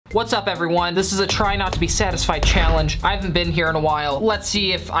What's up, everyone? This is a try not to be satisfied challenge. I haven't been here in a while. Let's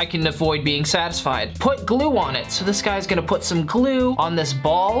see if I can avoid being satisfied. Put glue on it. So this guy's gonna put some glue on this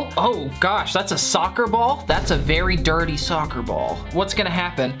ball. Oh gosh, that's a soccer ball? That's a very dirty soccer ball. What's gonna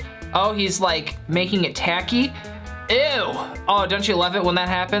happen? Oh, he's like making it tacky. Ew. Oh, don't you love it when that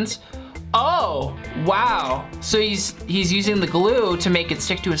happens? Oh, wow. So he's using the glue to make it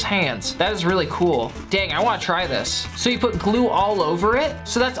stick to his hands. That is really cool. Dang, I wanna try this. So you put glue all over it?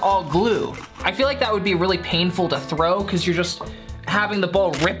 So that's all glue. I feel like that would be really painful to throw because you're just having the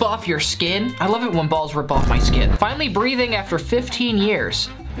ball rip off your skin. I love it when balls rip off my skin. Finally breathing after 15 years.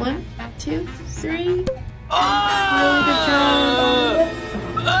 1, 2, 3. Oh! Really good job.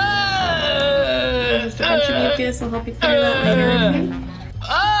 Mr. Mucus, I'll help you clear that later, okay?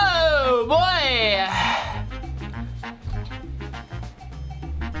 Oh boy!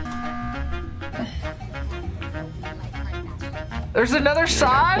 There's another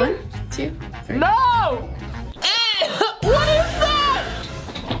side? 1, 2, 3. No! What is that?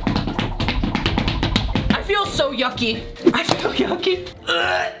 I feel so yucky. I feel yucky.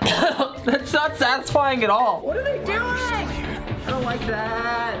 That's not satisfying at all. What are they doing? I don't like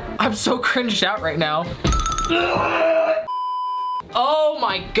that. I'm so cringed out right now. Oh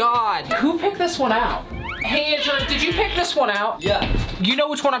my God. Who picked this one out? Hey, Andrew, did you pick this one out? Yeah. You know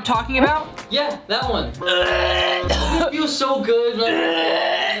which one I'm talking about? Yeah, that one. It feels so good when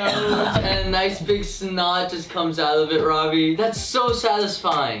and a nice big snot just comes out of it, Robby. That's so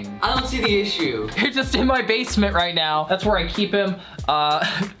satisfying. I don't see the issue. You're just in my basement right now. That's where I keep him.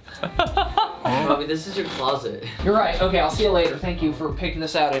 Robby, this is your closet. You're right. Okay, I'll see you later. Thank you for picking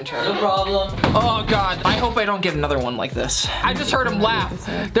this out, intern. No problem. Oh God, I hope I don't get another one like this. I just heard him laugh.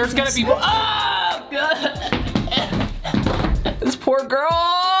 There's gonna be this poor girl.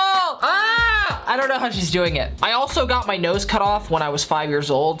 I don't know how she's doing it. I also got my nose cut off when I was 5 years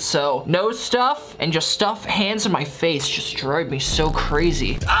old, so nose stuff and just stuff hands in my face just drive me so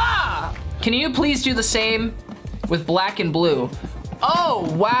crazy. Can you please do the same with black and blue? Oh,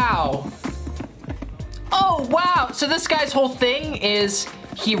 wow. Oh, wow. So this guy's whole thing is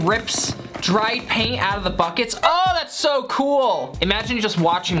he rips dried paint out of the buckets. Oh, that's so cool. Imagine just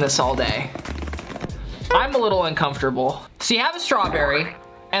watching this all day. I'm a little uncomfortable. So you have a strawberry,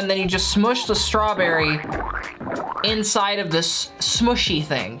 and then you just smush the strawberry inside of this smushy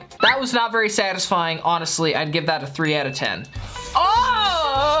thing. That was not very satisfying. Honestly, I'd give that a 3 out of 10.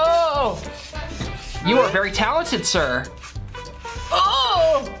 Oh! You are very talented, sir.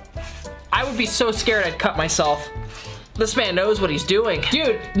 Oh! I would be so scared I'd cut myself. This man knows what he's doing.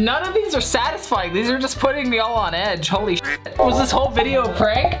 Dude, none of these are satisfying. These are just putting me all on edge. Holy shit. Was this whole video a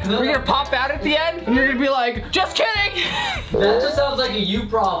prank? We're gonna pop out at the end and you're gonna be like, just kidding. That just sounds like a you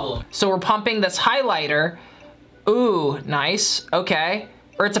problem. So we're pumping this highlighter. Ooh, nice, okay.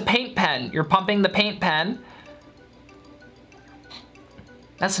 Or it's a paint pen. You're pumping the paint pen.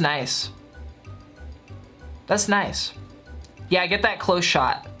 That's nice. That's nice. Yeah, get that close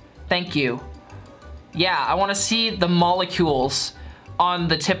shot. Thank you. Yeah, I wanna see the molecules on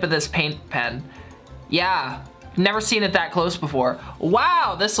the tip of this paint pen. Yeah, never seen it that close before.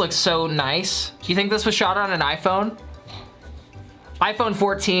 Wow, this looks so nice. Do you think this was shot on an iPhone? iPhone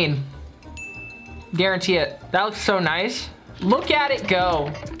 14. Guarantee it. That looks so nice. Look at it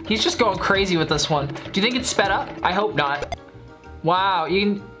go. He's just going crazy with this one. Do you think it's sped up? I hope not. Wow,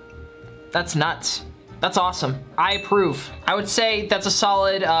 that's nuts. That's awesome. I approve. I would say that's a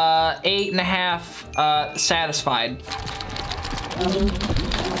solid 8.5 satisfied.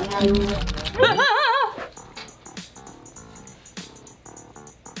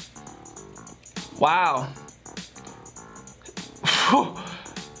 Wow.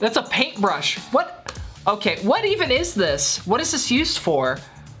 That's a paintbrush. What? Okay, what even is this? What is this used for?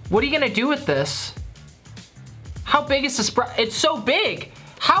 What are you gonna do with this? How big is this brush? It's so big.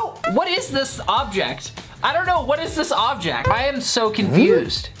 What is this object? I don't know, what is this object? I am so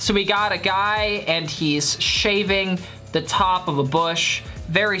confused. So we got a guy and he's shaving the top of a bush.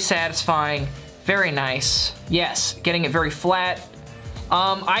 Very satisfying, very nice. Yes, getting it very flat.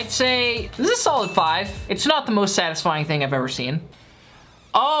 I'd say this is a solid 5. It's not the most satisfying thing I've ever seen.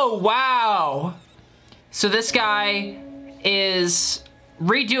 Oh, wow. So this guy is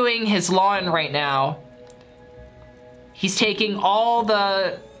redoing his lawn right now. He's taking all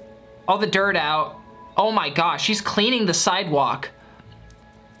the dirt out. Oh my gosh, he's cleaning the sidewalk.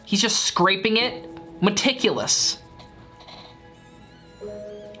 He's just scraping it. Meticulous.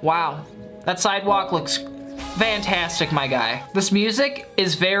 Wow, that sidewalk looks fantastic, my guy. This music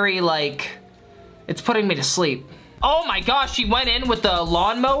is very like, it's putting me to sleep. Oh my gosh, he went in with the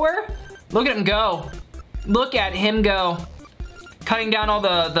lawnmower. Look at him go. Look at him go. cutting down all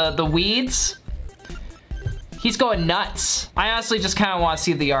the weeds. He's going nuts. I honestly just kind of want to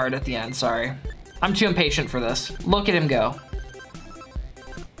see the yard at the end, sorry. I'm too impatient for this. Look at him go.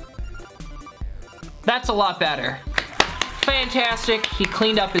 That's a lot better. Fantastic, he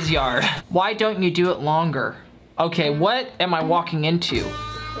cleaned up his yard. Why don't you do it longer? Okay, what am I walking into?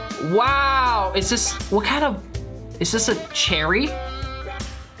 Wow, is this, what kind of, is this a cherry?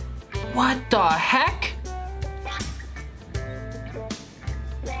 What the heck?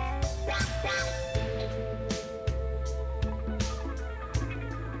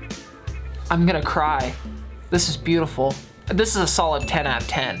 I'm gonna cry. This is beautiful. This is a solid 10 out of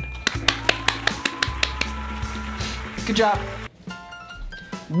 10. Good job.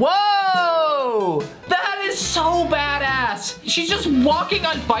 Whoa! That is so badass. She's just walking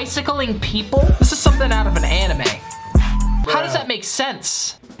on bicycling people. This is something out of an anime. How does that make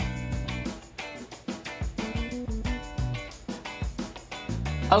sense?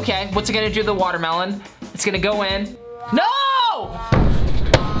 Okay, what's it gonna do to the watermelon? It's gonna go in. No!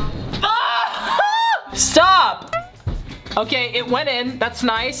 Ah! Stop! Okay, it went in, that's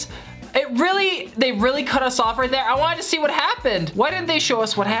nice. They really cut us off right there. I wanted to see what happened. Why didn't they show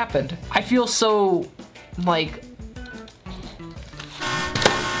us what happened? I feel so, like...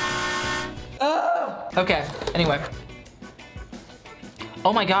 Okay, anyway.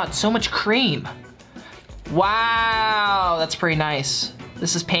 Oh my God, so much cream. Wow, that's pretty nice.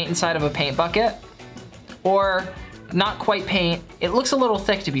 This is paint inside of a paint bucket. Or not quite paint. It looks a little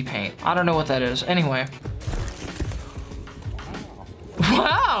thick to be paint. I don't know what that is. Anyway.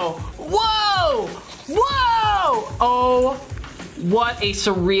 Wow! Whoa! Whoa! Oh, what a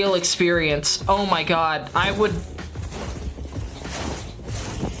surreal experience. Oh my God,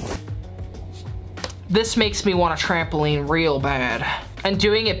 This makes me want a trampoline real bad. And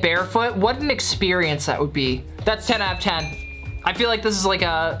doing it barefoot, what an experience that would be. That's 10 out of 10. I feel like this is like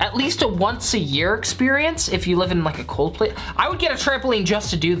at least a once a year experience if you live in like a cold place. I would get a trampoline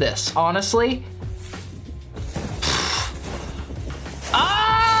just to do this, honestly.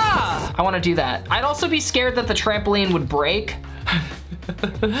 I want to do that. I'd also be scared that the trampoline would break.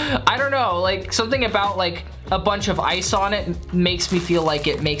 I don't know, like something about like a bunch of ice on it makes me feel like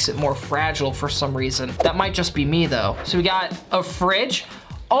it makes it more fragile for some reason. That might just be me though. So we got a fridge.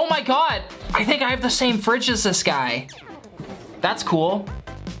 Oh my God, I think I have the same fridge as this guy. That's cool.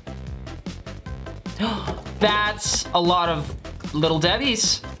 That's a lot of Little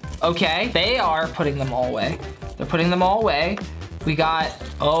Debbie's. Okay, they are putting them all away. They're putting them all away. We got,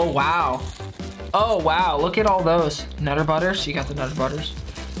 oh wow. Oh wow, look at all those. Nutter Butters, you got the Nutter Butters.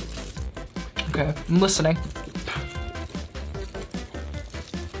 Okay, I'm listening.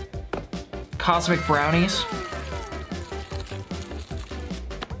 Cosmic Brownies.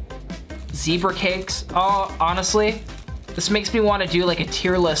 Zebra Cakes. Oh, honestly, this makes me want to do like a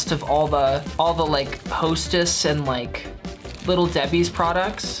tier list of all the like Hostess and like Little Debbie's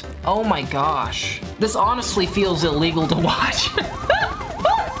products. Oh my gosh. This honestly feels illegal to watch.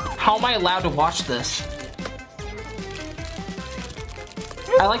 How am I allowed to watch this?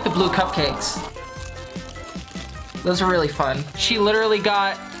 I like the blue cupcakes. Those are really fun. She literally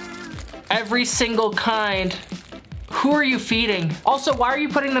got every single kind. Who are you feeding? Also, why are you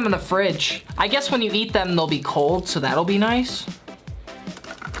putting them in the fridge? I guess when you eat them, they'll be cold, so that'll be nice.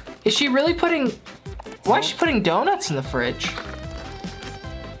 Is she really putting... Why is she putting donuts in the fridge?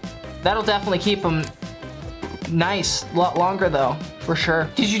 That'll definitely keep them nice, a lot longer though, for sure.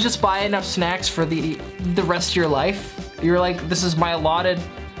 Did you just buy enough snacks for the rest of your life? You're like, this is my allotted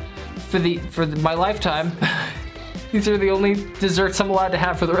for my lifetime. These are the only desserts I'm allowed to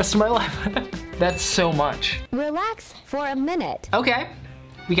have for the rest of my life. That's so much. Relax for a minute. Okay,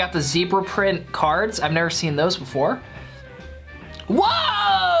 we got the zebra print cards. I've never seen those before.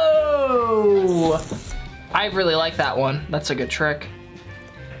 Whoa! I really like that one. That's a good trick.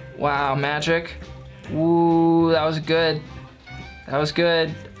 Wow, magic. Ooh, that was good. That was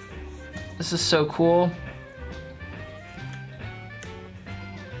good. This is so cool.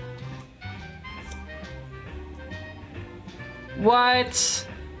 What?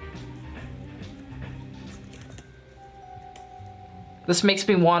 This makes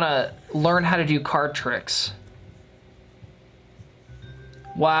me want to learn how to do card tricks.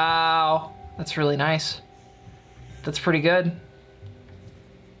 Wow, that's really nice. That's pretty good.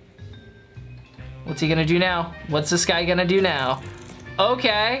 What's he gonna do now? What's this guy gonna do now?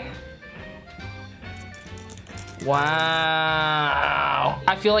 Okay. Wow.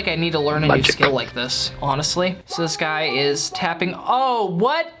 I feel like I need to learn a new skill like this, honestly. So this guy is tapping. Oh,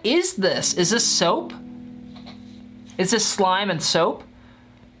 what is this? Is this soap? Is this slime and soap?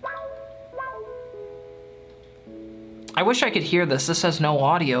 I wish I could hear this. This has no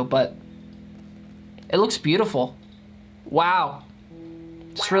audio, but it looks beautiful. Wow.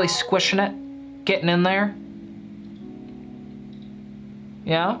 Just really squishing it, getting in there.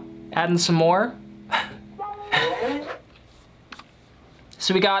 Yeah, adding some more.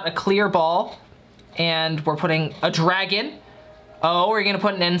 So we got a clear ball, and we're putting a dragon. Oh, we're gonna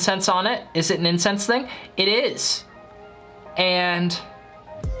put an incense on it. Is it an incense thing? It is. And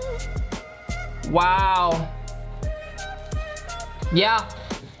wow. Yeah,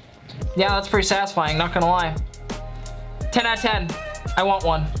 that's pretty satisfying, not gonna lie. 10 out of 10, I want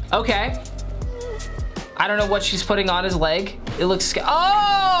one. Okay. I don't know what she's putting on his leg. It looks,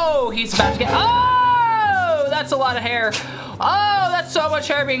 oh, he's about to get, oh, that's a lot of hair. Oh, that's so much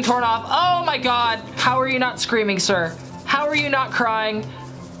hair being torn off. Oh my God. How are you not screaming, sir? How are you not crying?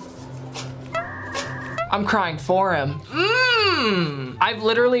 I'm crying for him. I've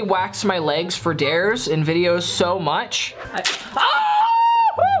literally waxed my legs for dares in videos so much.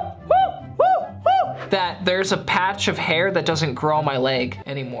 That there's a patch of hair that doesn't grow on my leg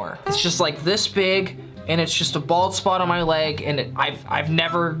anymore. It's just like this big, and it's just a bald spot on my leg, and I've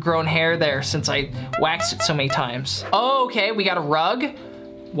never grown hair there since I waxed it so many times. Oh, okay, we got a rug.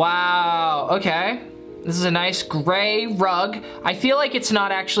 Wow, okay. This is a nice gray rug. I feel like it's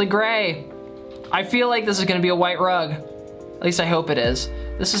not actually gray. I feel like this is gonna be a white rug. At least I hope it is.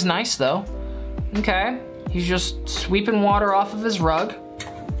 This is nice though. Okay, he's just sweeping water off of his rug.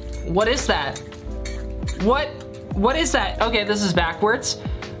 What is that? What is that? Okay, this is backwards.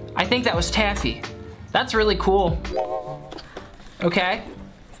 I think that was taffy. That's really cool. Okay.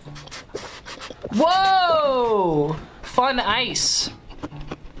 Whoa! Fun ice.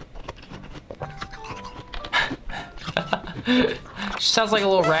 She sounds like a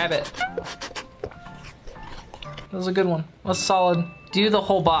little rabbit. That was a good one. That's solid. Do the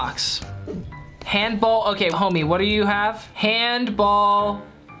whole box. Handball. Okay, homie, what do you have? Handball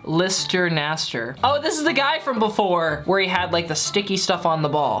Lister Naster. Oh, this is the guy from before where he had like the sticky stuff on the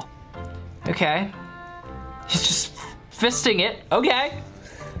ball. Okay. He's just fisting it. Okay.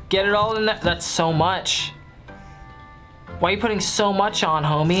 Get it all in there. That's so much. Why are you putting so much on,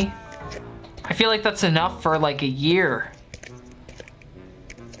 homie? I feel like that's enough for like a year.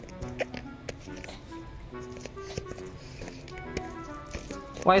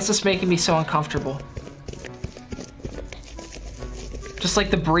 Why is this making me so uncomfortable? Just like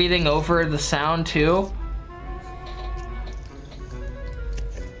the breathing over the sound too.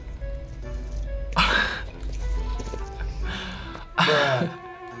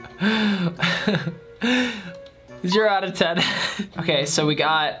 Zero out of 10. Okay, so we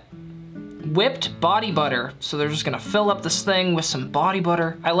got whipped body butter. So they're just gonna fill up this thing with some body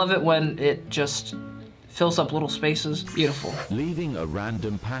butter. I love it when it just fills up little spaces. Beautiful. Leaving a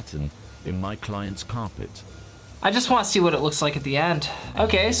random pattern in my client's carpet. I just want to see what it looks like at the end.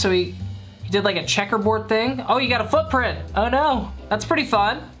 Okay, so he did like a checkerboard thing. Oh, you got a footprint. Oh no, that's pretty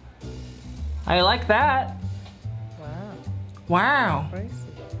fun. I like that. Wow. Crazy.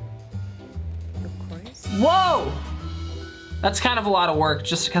 You're crazy. Whoa! That's kind of a lot of work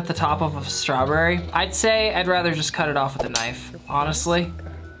just to cut the top off of a strawberry. I'd say I'd rather just cut it off with a knife, honestly.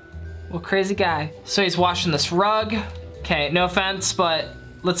 Well, crazy guy. So he's washing this rug. Okay, no offense, but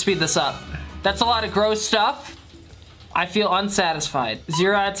let's speed this up. That's a lot of gross stuff. I feel unsatisfied.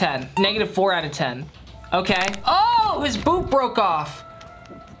 0 out of 10. -4 out of 10. Okay. Oh, his boot broke off.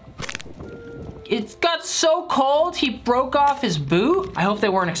 It got so cold, he broke off his boot. I hope they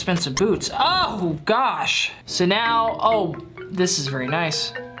weren't expensive boots. Oh, gosh. So now, oh, this is very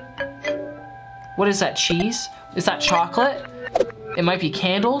nice. What is that, cheese? Is that chocolate? It might be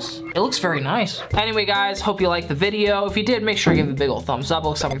candles. It looks very nice. Anyway, guys, hope you liked the video. If you did, make sure to give it a big old thumbs up. It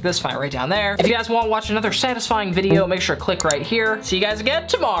looks something like this, find it right down there. If you guys want to watch another satisfying video, make sure to click right here. See you guys again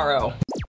tomorrow.